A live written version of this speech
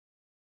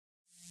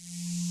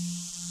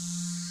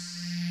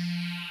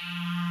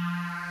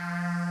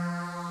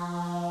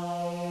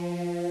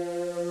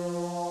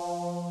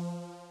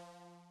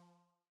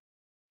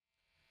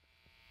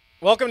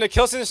Welcome to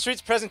Kilson Street's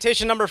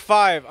presentation number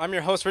 5. I'm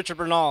your host, Richard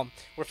Bernal.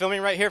 We're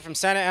filming right here from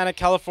Santa Ana,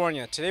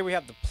 California. Today we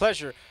have the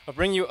pleasure of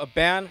bringing you a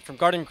band from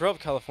Garden Grove,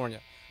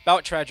 California,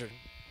 Bout Tradger.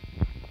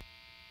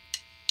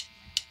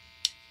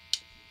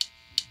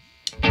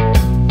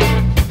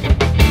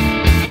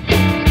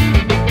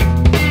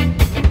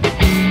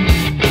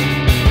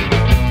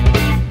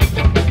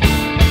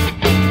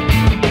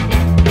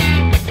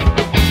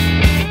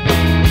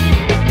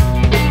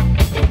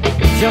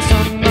 Just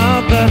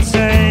another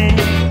day,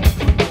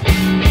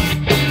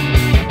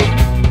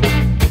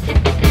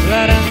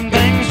 letting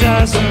things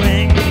just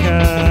linger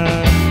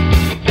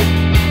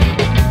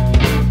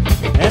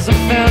as I'm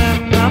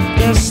filling up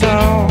the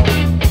soul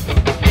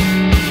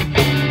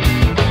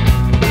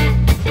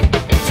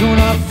to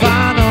the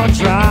final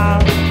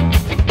drop,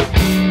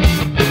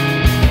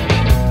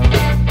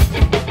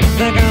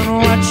 thinking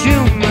what you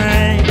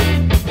made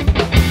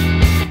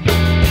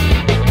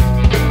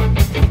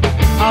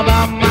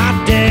about my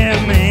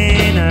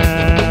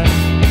demeanor,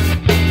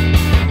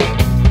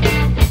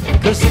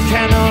 'cause the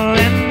candle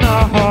in the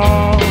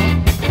hall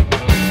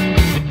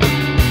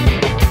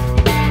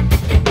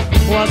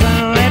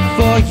wasn't lit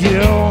for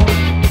you.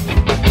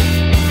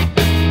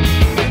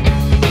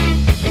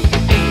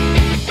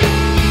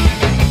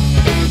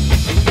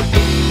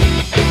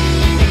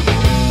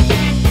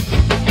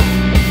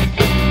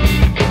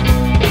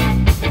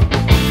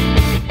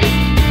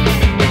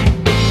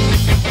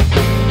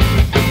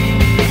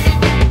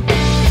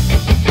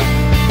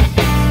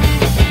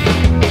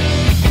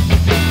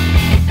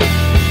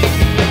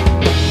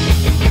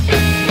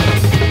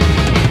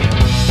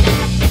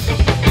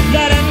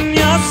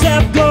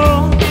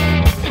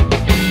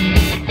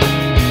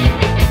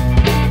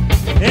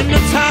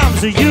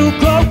 So you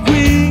grow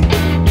weak,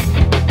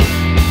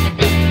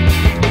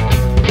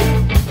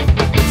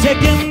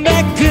 taking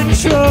back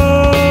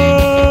control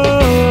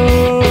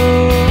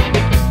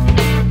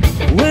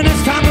when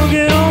it's time to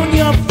get on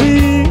your feet.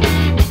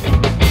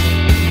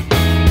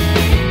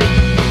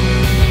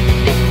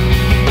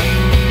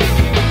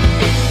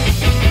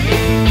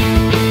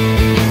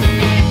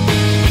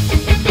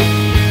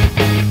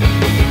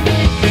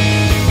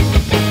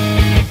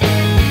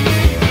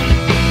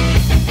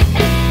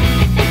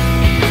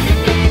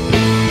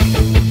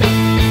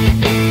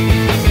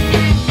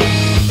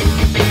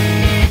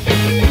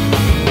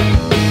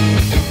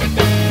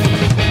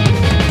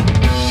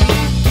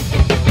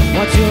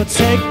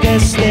 Take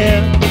this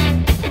step,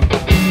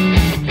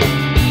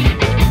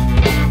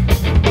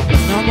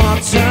 there's no more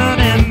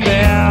turning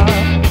back.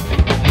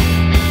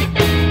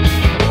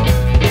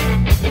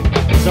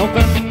 Just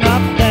open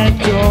up that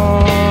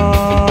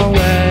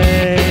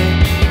doorway,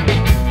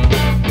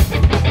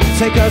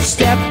 take a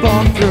step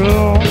on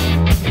through.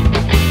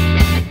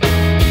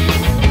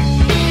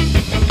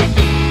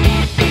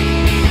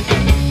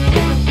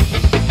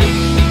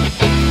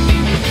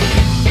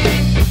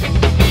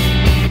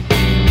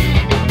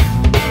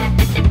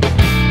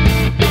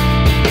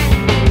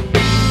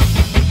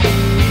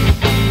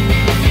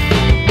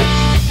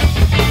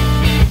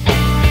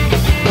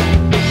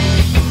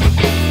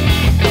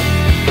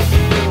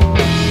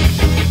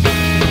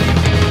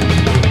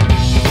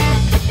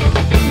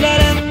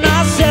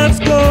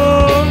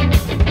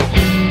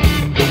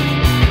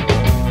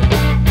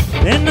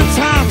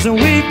 And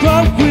we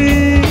grow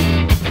weak,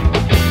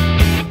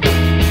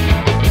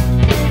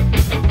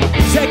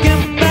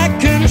 taking back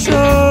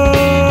control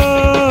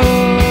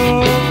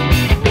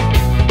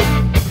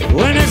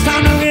when it's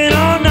time to get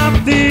on our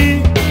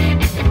feet.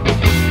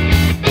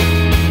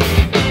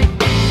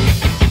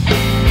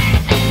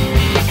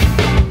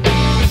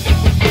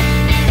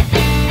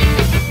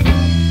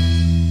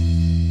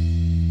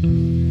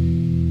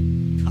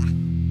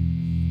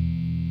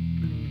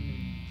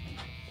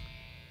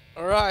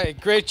 All right,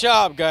 great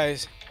job,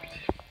 guys.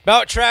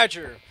 Bout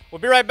Tradger.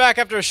 We'll be right back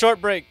after a short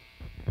break.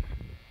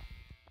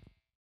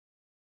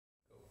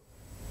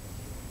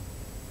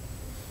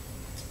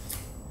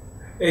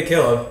 Hey,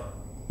 Caleb.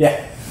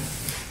 Yeah.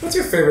 What's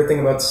your favorite thing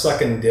about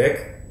sucking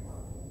dick?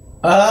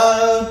 A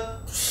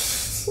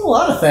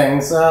lot of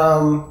things.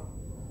 I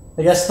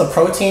guess the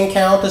protein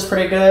count is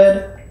pretty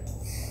good.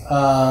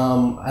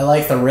 I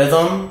like the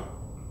rhythm,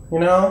 you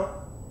know?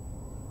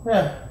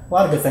 Yeah, a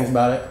lot of good things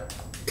about it.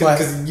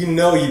 Because you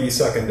know you'd be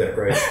sucking dick,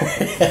 right?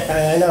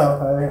 I know.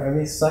 I'd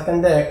be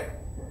sucking dick.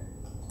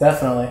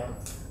 Definitely.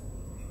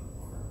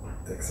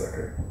 Dick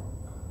sucker.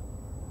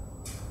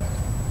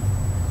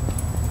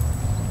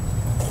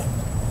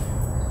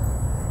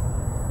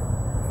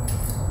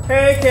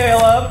 Hey,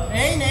 Caleb.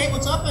 Hey Nate,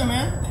 what's up there,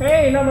 man?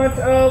 Hey, not much.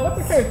 What's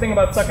your favorite thing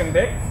about sucking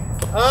dick?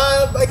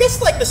 I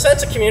guess like the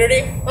sense of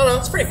community. I don't know,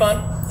 it's pretty fun.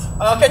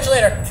 I'll catch you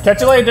later.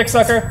 Catch you later, dick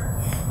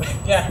sucker.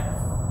 Yeah.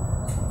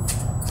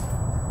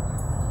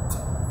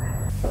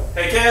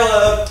 Hey,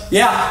 Caleb.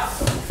 Yeah.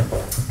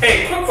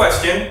 Hey, quick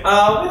question.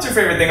 What's your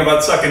favorite thing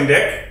about sucking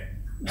dick?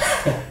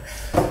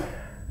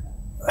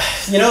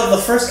 You know, the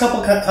first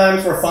couple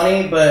times were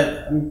funny,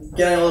 but I'm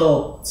getting a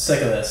little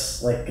sick of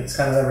this. Like, it's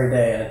kind of every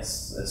day, and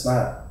it's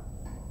not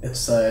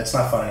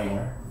fun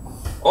anymore.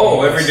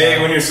 Oh, every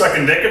day when you're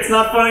sucking dick, it's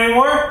not fun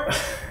anymore?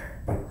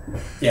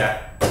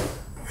 Yeah.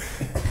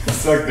 You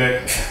suck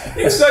dick.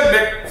 You suck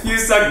dick. You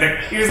suck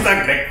dick. You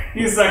suck dick.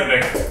 You suck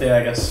dick. Yeah,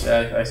 I guess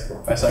I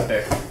suck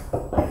dick.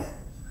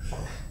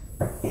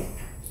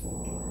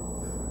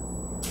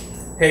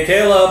 Hey,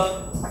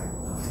 Caleb.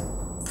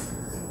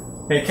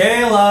 Hey,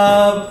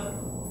 Caleb.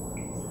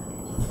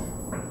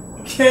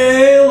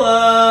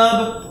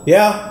 Caleb.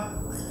 Yeah.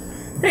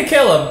 Hey,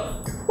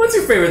 Caleb, what's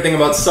your favorite thing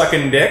about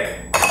sucking dick?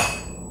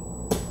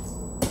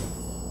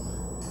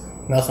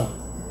 Nothing.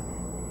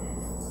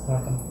 I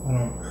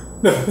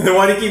don't. Then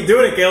why do you keep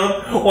doing it,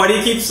 Caleb? Why do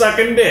you keep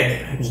sucking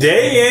dick?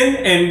 Day in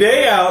and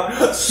day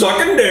out,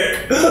 sucking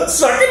dick.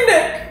 Sucking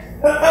dick.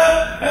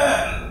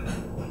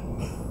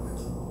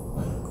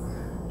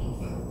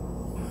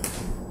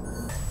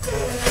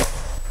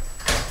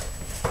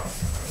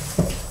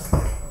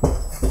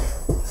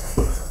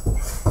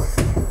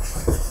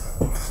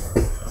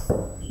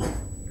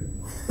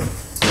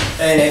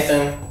 Hey,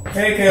 Nathan.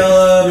 Hey,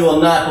 Caleb. You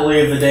will not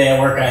believe the day at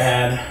work I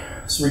had.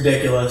 It's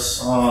ridiculous.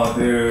 Oh,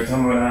 dude, tell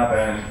me what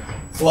happened.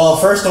 Well,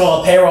 first of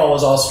all, payroll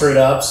was all screwed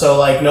up, so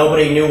like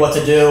nobody knew what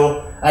to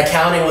do.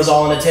 Accounting was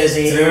all in a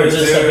tizzy. It was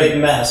just a big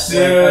mess.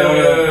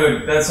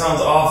 Dude, that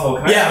sounds awful.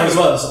 Yeah, it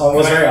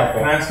was very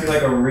awful. Can I ask you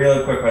like a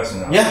real quick question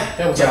though?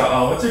 Yeah, what's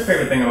up? What's your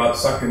favorite thing about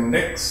sucking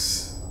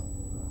dicks?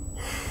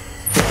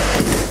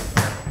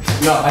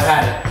 No, I've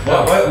had it.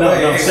 No,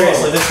 Hey,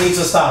 seriously, this needs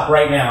to stop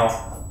right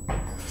now.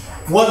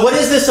 What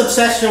is this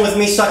obsession with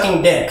me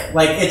sucking dick?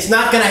 Like, it's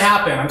not gonna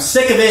happen. I'm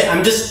sick of it.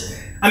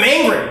 I'm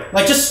angry.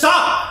 Like, just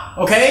stop,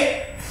 okay?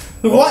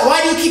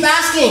 Why do you keep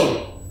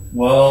asking?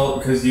 Well,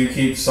 because you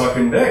keep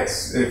sucking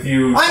dicks. If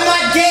you... I'm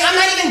not gay. I'm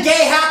not even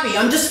gay happy.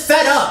 I'm just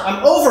fed up.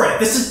 I'm over it.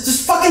 This is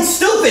just fucking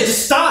stupid.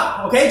 Just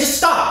stop, okay? Just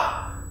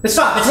stop. Just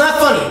stop. It's not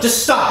funny.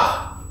 Just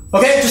stop.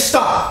 Okay? Just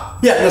stop.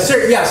 Yeah, no,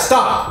 seriously. Yeah,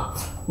 stop.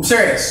 I'm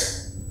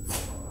serious.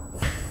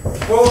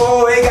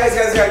 Whoa, hey guys.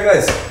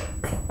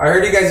 I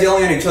heard you guys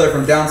yelling at each other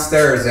from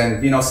downstairs,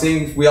 and, you know,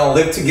 seeing we all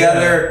live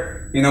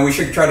together, you know, we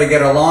should try to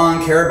get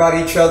along, care about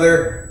each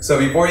other. So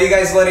before you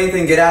guys let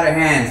anything get out of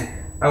hand,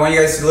 I want you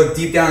guys to look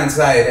deep down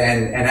inside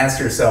and ask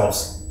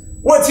yourselves,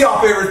 what's your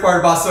favorite part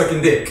about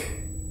sucking dick?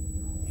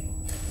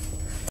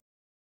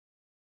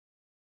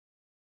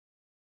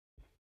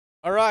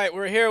 All right,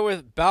 we're here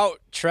with Bout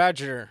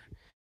Tradger,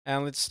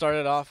 and let's start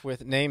it off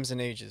with names and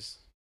ages.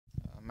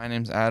 My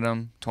name's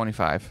Adam,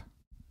 25.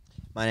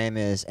 My name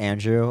is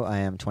Andrew. I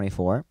am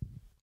 24.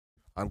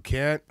 I'm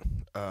Kent,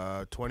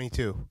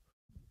 22.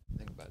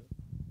 Think about it.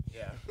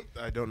 Yeah.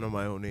 I don't know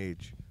my own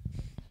age.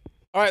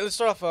 All right, let's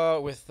start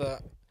off with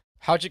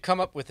how'd you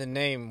come up with a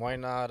name? Why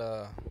not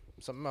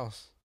something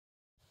else?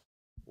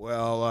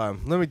 Well,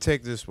 let me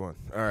take this one.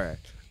 All right.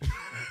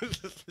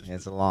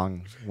 It's a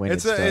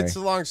long-winded story. It's a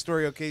long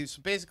story. Okay,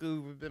 so basically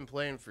we've been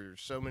playing for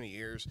so many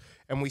years,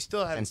 and we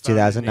still haven't Since found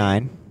 2009. a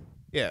name.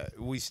 Yeah,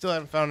 we still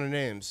haven't found a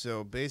name.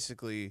 So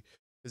basically,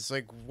 it's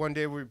like one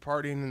day we were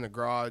partying in the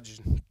garage,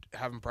 and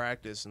having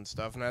practice and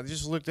stuff, and I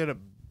just looked at a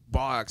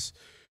box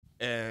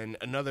and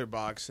another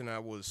box, and I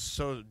was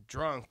so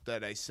drunk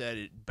that I said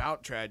it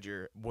Bout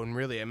Tradger when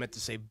really I meant to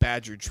say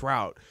Badger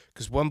Trout,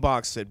 because one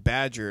box said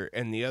Badger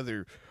and the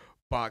other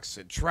box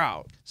said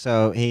Trout.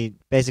 So he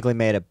basically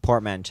made a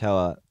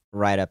portmanteau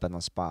right up on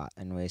the spot,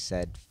 and we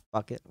said,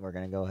 fuck it, we're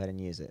going to go ahead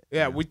and use it.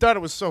 Yeah, we thought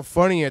it was so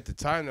funny at the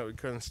time that we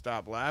couldn't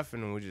stop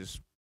laughing, and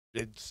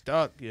it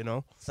stuck, you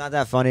know? It's not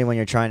that funny when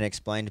you're trying to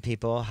explain to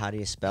people how do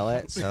you spell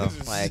it. So,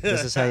 like,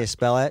 this is how you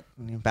spell it,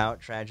 Bout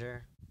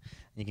Tradger.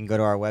 You can go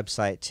to our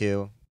website,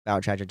 too,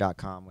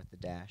 bouttradger.com with the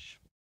dash.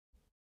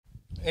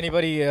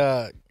 Anybody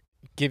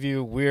give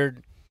you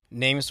weird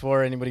names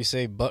for? Anybody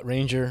say Butt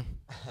Ranger?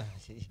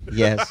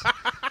 Yes.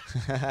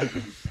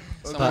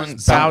 Someone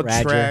Bout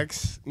Tradger.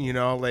 Tracks, you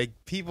know, like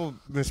people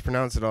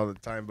mispronounce it all the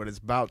time, but it's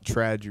Bout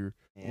Tradger.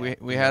 Yeah.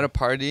 We had a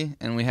party,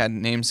 and we had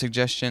name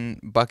suggestion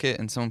bucket,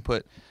 and someone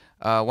put,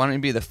 why don't you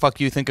be the fuck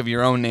you think of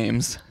your own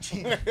names?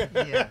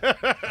 Yeah.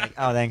 Like,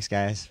 oh, thanks,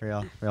 guys.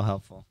 Real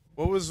helpful.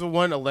 What was the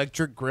one?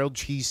 Electric grilled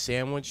cheese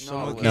sandwich?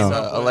 Someone It came was,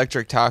 up with?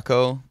 electric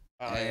taco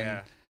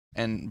Oh,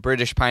 and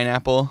British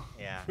pineapple.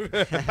 Yeah.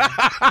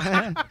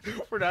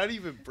 We're not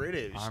even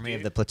British. Army of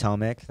dude. the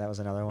Potomac. That was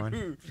another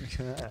one.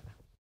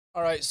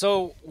 All right,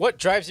 so what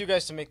drives you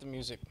guys to make the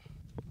music?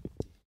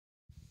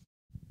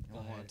 You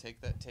want to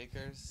take that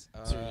takers?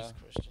 Serious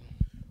question.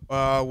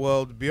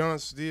 Well, to be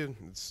honest with you,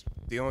 it's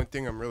the only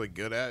thing I'm really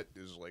good at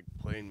is like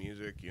playing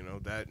music, you know,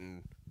 that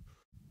and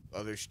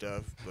other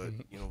stuff, but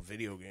you know,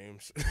 video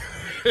games.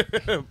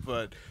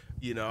 But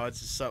you know,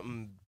 it's just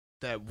something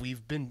that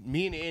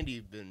me and Andy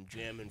have been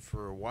jamming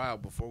for a while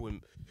before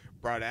we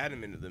brought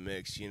Adam into the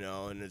mix, you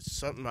know, and it's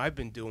something I've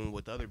been doing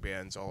with other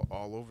bands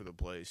all over the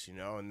place, you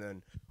know, and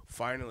then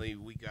finally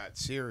we got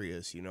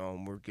serious, you know,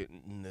 and we're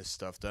getting this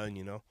stuff done,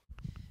 you know.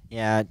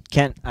 Yeah,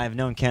 Kent. I've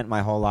known Kent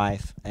my whole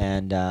life,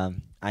 and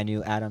I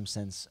knew Adam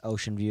since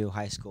Ocean View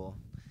High School,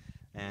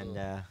 and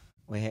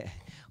we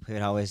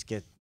would always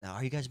get,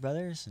 "Are you guys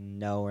brothers?" And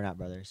no, we're not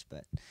brothers,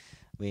 but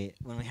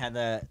when we had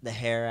the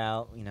hair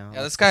out, you know.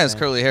 Yeah, this guy has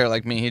curly hair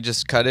like me. He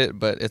just cut it,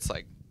 but it's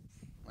like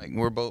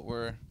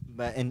we're.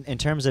 But in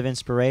terms of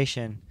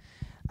inspiration,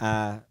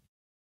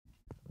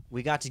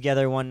 we got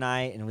together one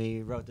night and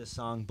we wrote this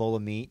song "Bowl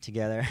of Meat"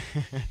 together.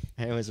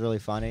 It was really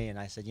funny, and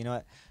I said, you know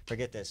what,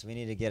 forget this. We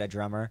need to get a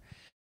drummer.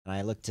 And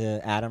I looked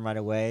to Adam right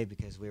away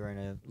because we were in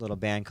a little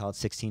band called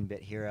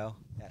 16-Bit Hero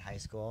at high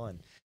school,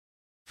 and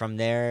from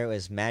there it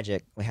was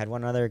magic. We had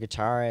one other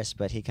guitarist,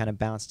 but he kind of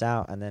bounced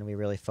out, and then we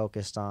really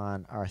focused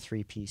on our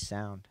 3-piece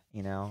sound,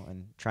 you know,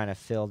 and trying to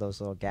fill those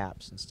little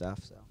gaps and stuff.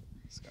 So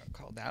Just got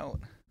called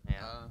out.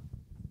 yeah.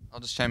 I'll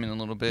just chime in a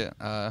little bit.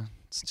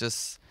 It's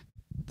just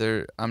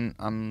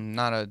I'm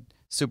not a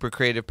super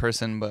creative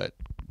person, but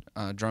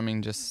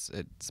drumming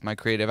it's my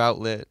creative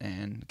outlet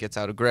and gets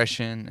out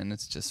aggression, and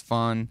it's just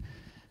fun,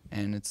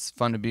 and it's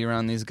fun to be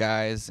around these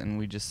guys, and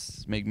we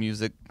just make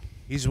music.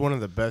 He's one of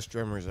the best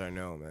drummers I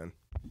know, man.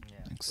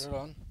 Thanks. Right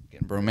on.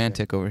 Getting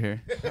romantic over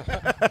here.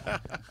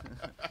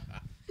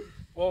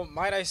 Well,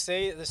 might I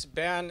say, this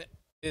band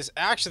is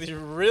actually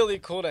really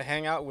cool to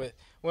hang out with.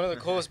 One of the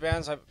coolest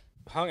bands I've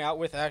hung out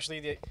with,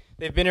 actually.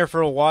 They've been here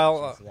for a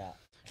while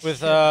with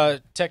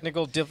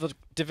technical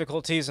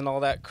difficulties and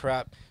all that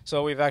crap.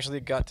 So we've actually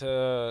got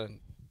to,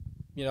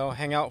 you know,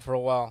 hang out for a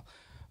while.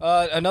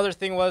 Another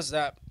thing was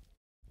that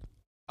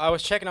I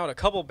was checking out a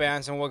couple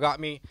bands, and what got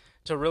me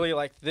to really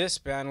like this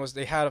band was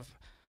they had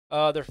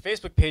their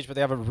Facebook page, but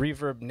they have a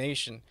Reverb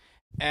Nation,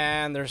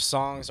 and their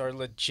songs are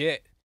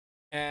legit,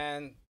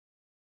 and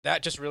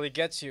that just really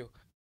gets you.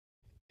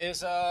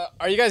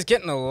 Are you guys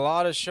getting a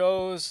lot of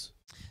shows?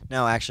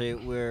 No, actually,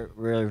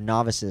 we're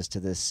novices to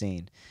this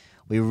scene.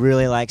 We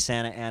really like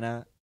Santa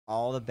Ana.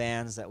 All the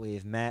bands that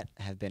we've met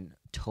have been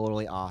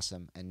totally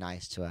awesome and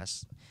nice to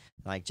us.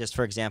 Like, just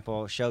for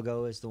example,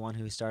 Shogo is the one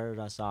who started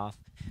us off.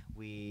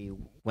 We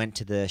went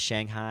to the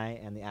Shanghai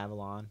and the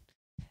Avalon.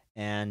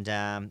 And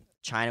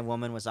China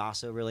Woman was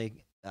also really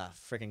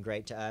freaking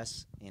great to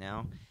us, you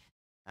know.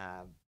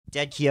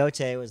 Dead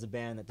Quixote was the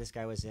band that this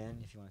guy was in,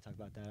 if you want to talk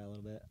about that a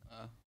little bit.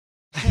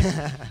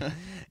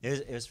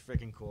 It was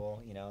freaking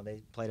cool, you know.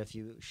 They played a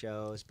few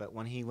shows, but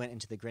when he went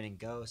into the Grinning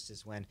Ghost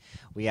is when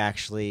we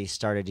actually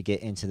started to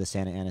get into the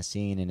Santa Ana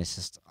scene, and it's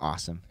just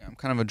awesome. Yeah, I'm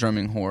kind of a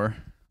drumming whore.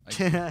 If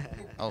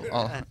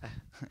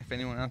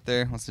anyone out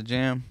there wants to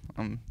jam,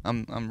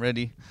 I'm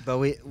ready. But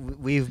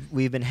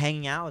we've been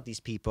hanging out with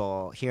these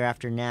people here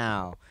after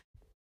now,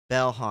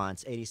 Bell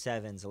Haunts,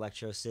 87s,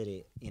 Electro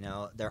City. You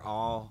know, they're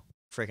all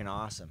freaking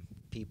awesome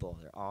people.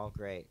 They're all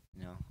great.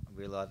 You know,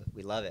 we love it.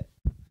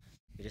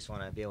 We just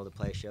want to be able to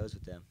play shows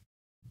with them.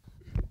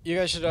 You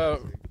guys should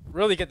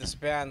really get this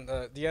band.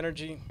 The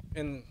energy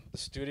in the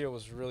studio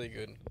was really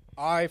good.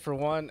 I, for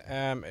one,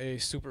 am a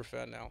super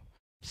fan now.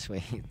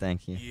 Sweet,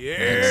 thank you.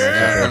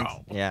 Yeah.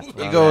 Yeah.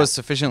 Ego is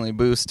sufficiently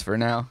boost for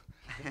now.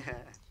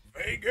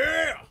 Hey,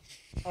 girl.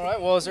 All right.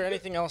 Well, is there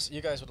anything else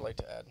you guys would like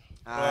to add?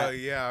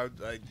 Yeah,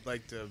 I'd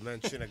like to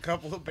mention a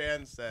couple of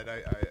bands that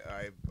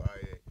I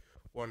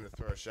wanted to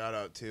throw a shout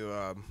out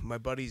to. My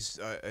buddies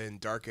in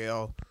Dark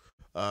Ale,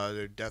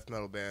 they're a death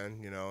metal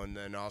band, you know, and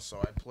then also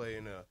I play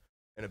in a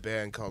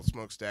band called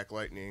Smokestack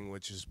Lightning,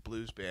 which is a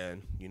blues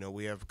band. You know,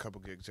 we have a couple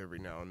gigs every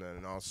now and then,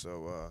 and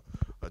also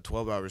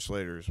 12 Hours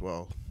Later as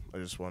well. I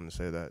just wanted to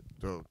say that.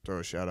 Throw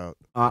a shout out.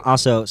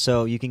 Also,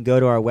 so you can go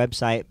to our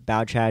website,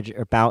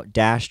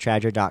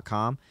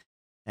 bout-tradger.com,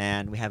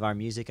 and we have our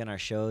music and our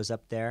shows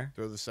up there.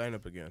 Throw the sign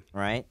up again.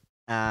 Right?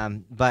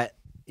 But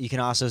you can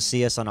also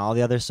see us on all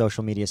the other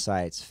social media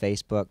sites,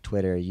 Facebook,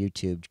 Twitter,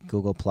 YouTube,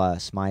 Google+,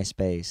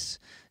 MySpace.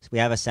 So we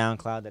have a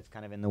SoundCloud that's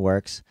kind of in the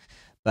works.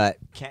 But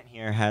Kent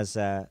here has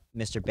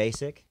Mr.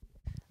 Basic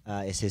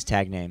is his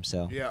tag name.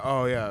 So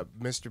Yeah,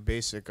 Mr.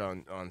 Basic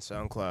on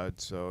SoundCloud.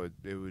 So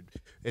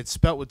it's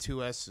spelled with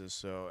 2 S's,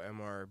 so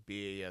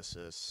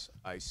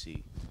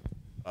MRBASSIC.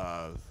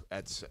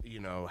 At, you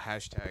know,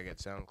 hashtag at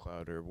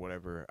SoundCloud or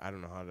whatever. I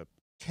don't know how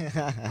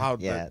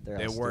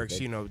it works.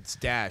 You know, it's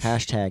dash.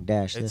 Hashtag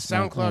dash. It's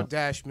SoundCloud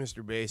dash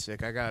Mr.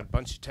 Basic. I got a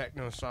bunch of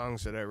techno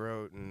songs that I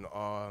wrote and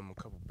a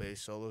couple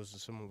bass solos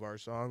of some of our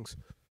songs.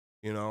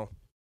 You know,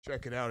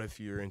 check it out if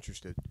you're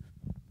interested.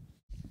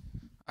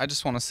 I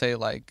just want to say,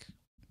 like,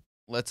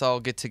 let's all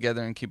get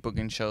together and keep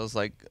booking shows.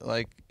 Like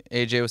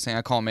AJ was saying,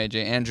 I call him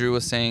AJ. Andrew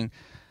was saying,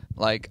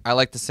 like, I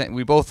like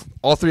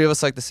all three of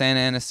us like the Santa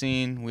Ana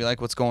scene. We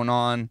like what's going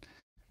on.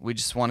 We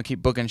just want to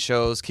keep booking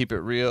shows, keep it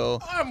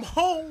real. I'm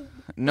home.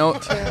 No,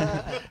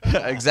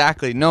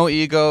 exactly. No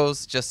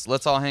egos. Just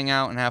let's all hang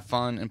out and have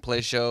fun and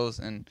play shows,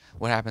 and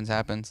what happens,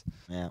 happens.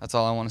 Yeah. That's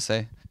all I want to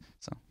say.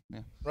 So,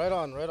 yeah. Right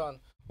on, right on.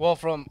 Well,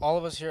 from all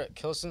of us here at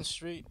Kilson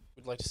Street,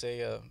 we'd like to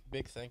say a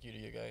big thank you to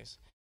you guys.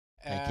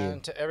 Thank you.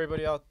 And to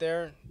everybody out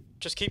there,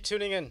 just keep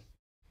tuning in.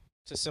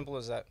 It's as simple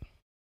as that.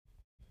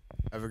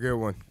 Have a good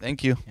one.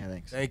 Thank you. Yeah,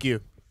 thanks. Thank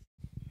you.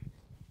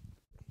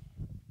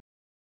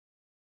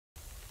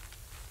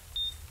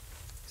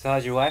 So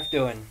how's your wife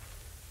doing?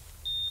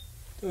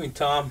 Doing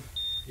Tom,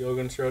 yoga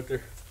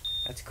instructor.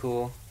 That's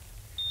cool.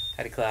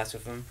 Had a class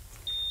with him.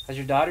 How's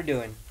your daughter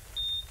doing?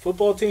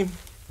 Football team.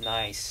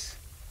 Nice.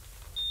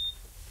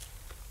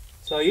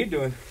 So how you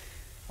doing?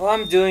 Oh,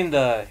 I'm doing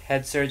the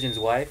head surgeon's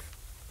wife.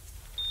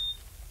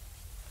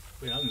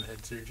 Wait, I'm the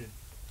head surgeon.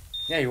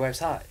 Yeah, your wife's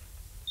hot.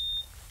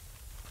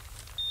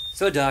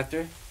 So,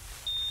 doctor,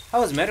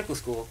 how was medical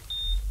school?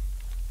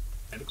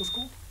 Medical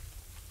school?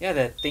 Yeah,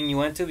 that thing you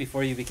went to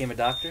before you became a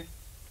doctor?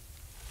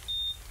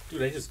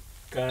 Dude, I just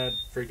got out of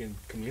freaking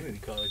community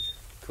college.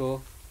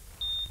 Cool.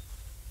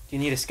 Do you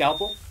need a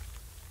scalpel?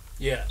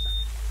 Yeah.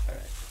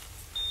 Alright.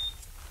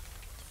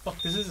 Fuck,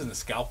 this isn't a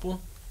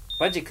scalpel?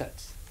 Budget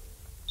cuts.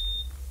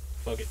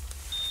 Fuck it.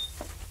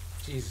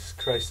 Jesus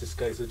Christ, this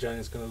guy's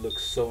vagina's gonna look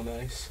so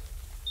nice.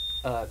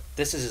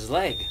 This is his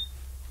leg.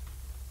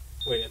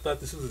 Wait, I thought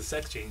this was a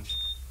sex change.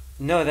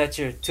 No, that's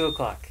your 2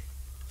 o'clock.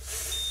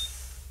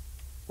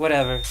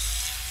 Whatever.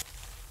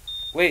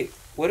 Wait,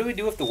 what do we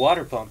do with the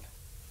water pump?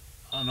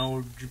 I don't know,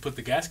 where'd you put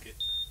the gasket?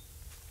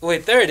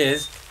 Wait, there it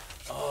is.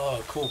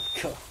 Oh, cool.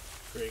 Cool.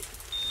 Great.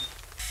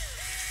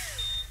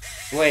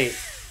 Wait,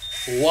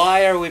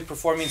 why are we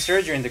performing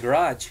surgery in the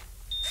garage?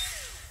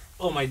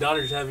 Oh, my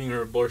daughter's having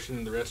her abortion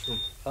in the restroom.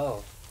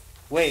 Oh.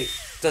 Wait,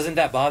 doesn't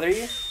that bother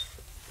you?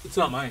 It's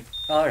not mine.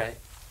 Alright.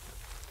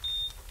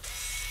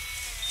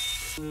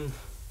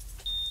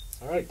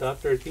 Alright,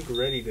 doctor, I think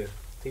we're ready to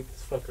take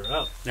this fucker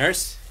out.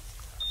 Nurse?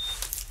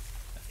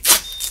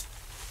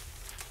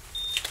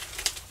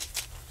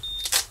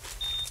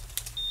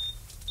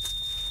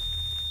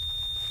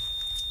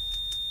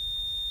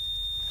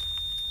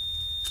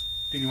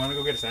 Dude, you want to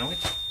go get a sandwich?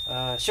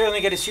 Sure, let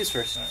me get his shoes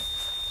first. Alright.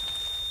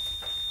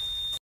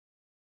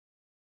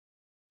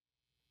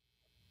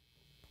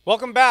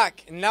 Welcome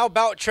back. And now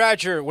Bout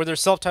Tradger with their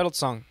self-titled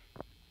song.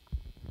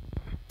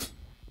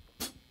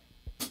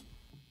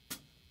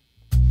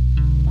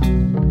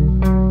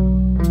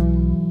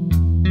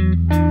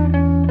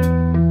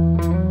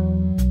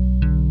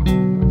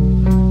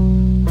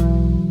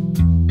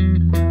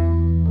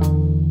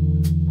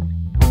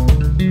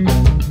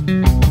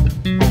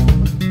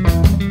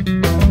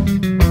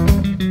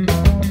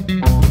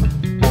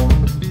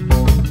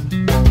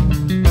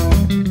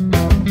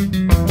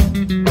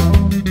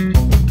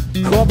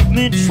 Caught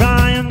me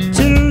trying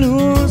to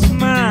lose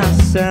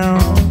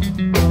myself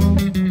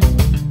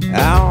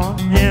out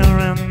here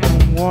in the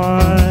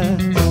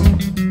woods.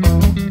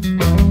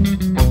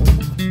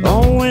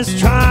 Always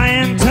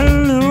trying to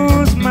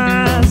lose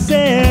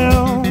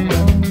myself,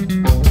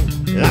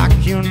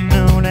 like you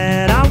knew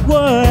that I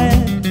would.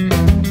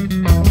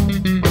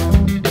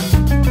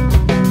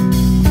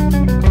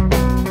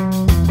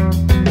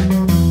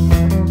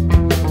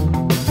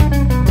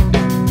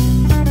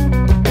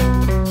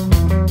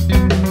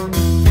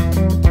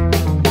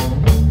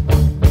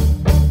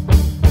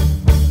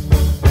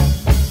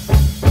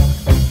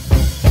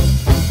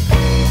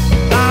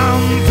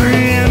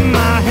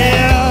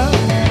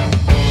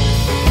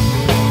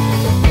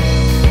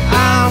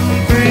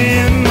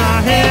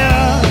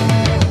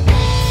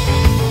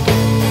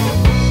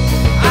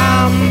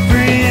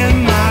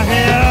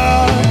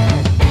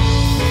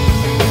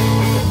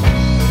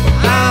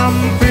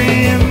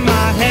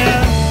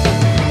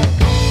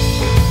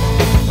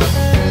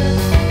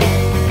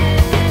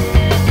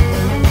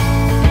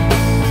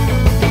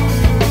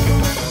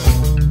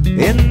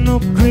 In the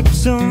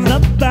grips of the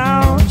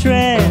Bout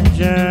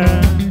Tradger,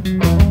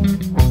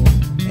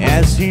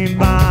 as he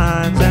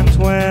binds and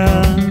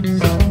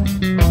twists,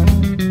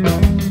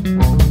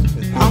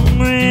 with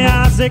hungry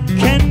eyes that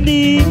can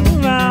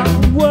devour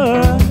the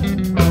world,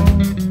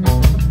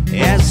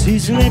 as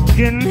he's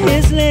licking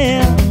his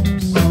lips.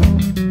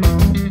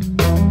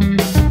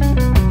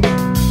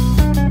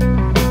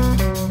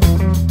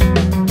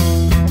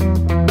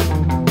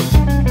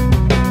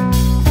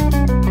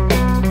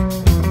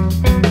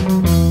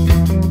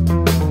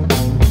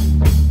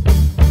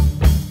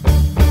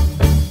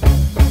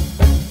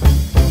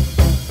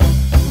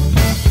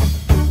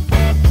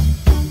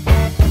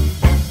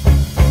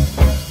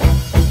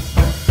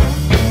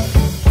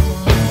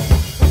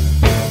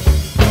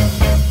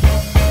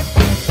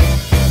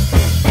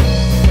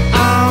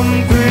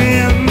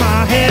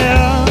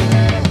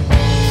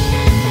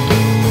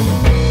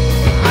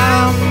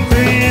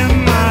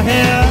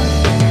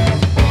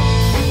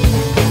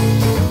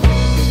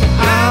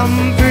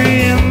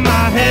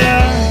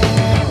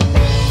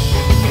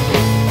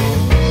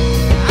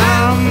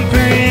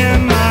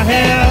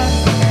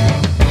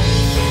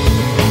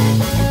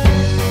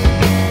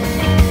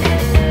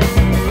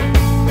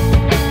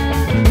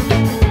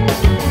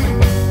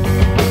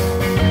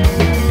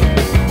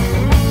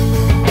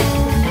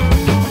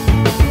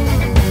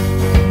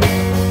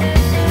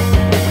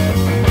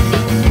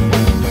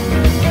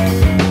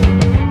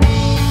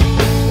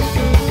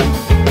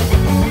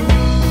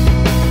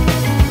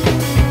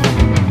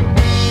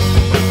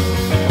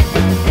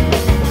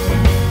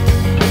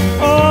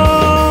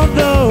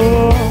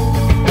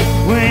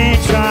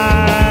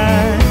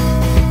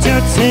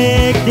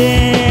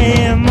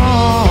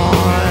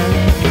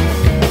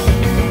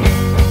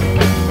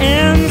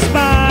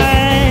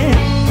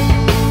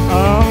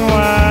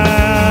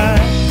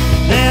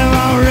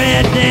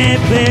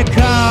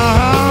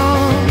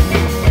 Become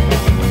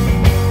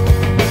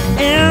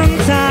in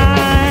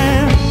time.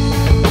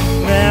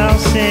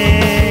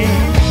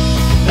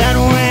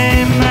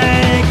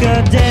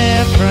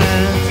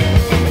 different.